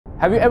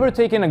Have you ever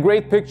taken a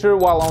great picture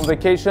while on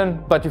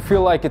vacation, but you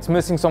feel like it's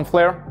missing some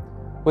flair?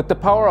 With the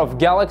power of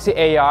Galaxy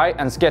AI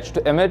and Sketch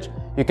to Image,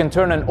 you can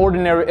turn an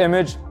ordinary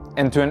image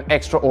into an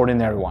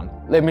extraordinary one.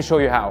 Let me show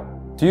you how.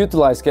 To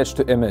utilize Sketch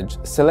to Image,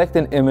 select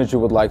an image you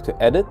would like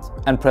to edit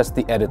and press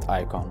the edit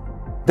icon.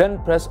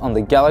 Then press on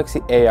the Galaxy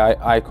AI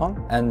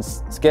icon and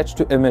Sketch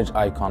to Image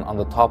icon on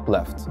the top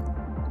left.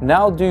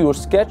 Now do your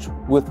sketch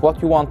with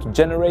what you want to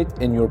generate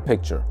in your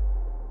picture.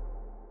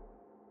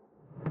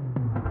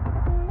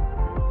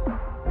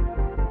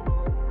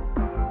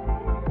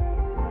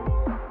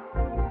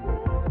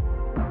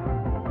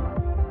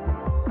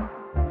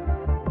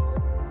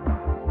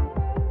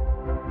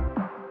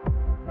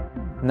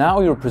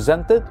 Now you're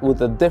presented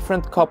with a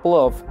different couple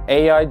of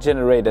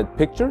AI-generated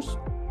pictures.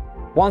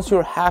 Once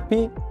you're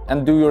happy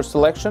and do your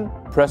selection,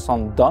 press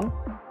on Done.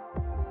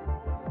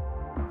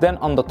 Then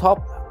on the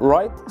top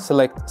right,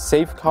 select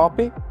Save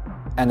Copy,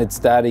 and it's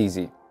that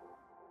easy.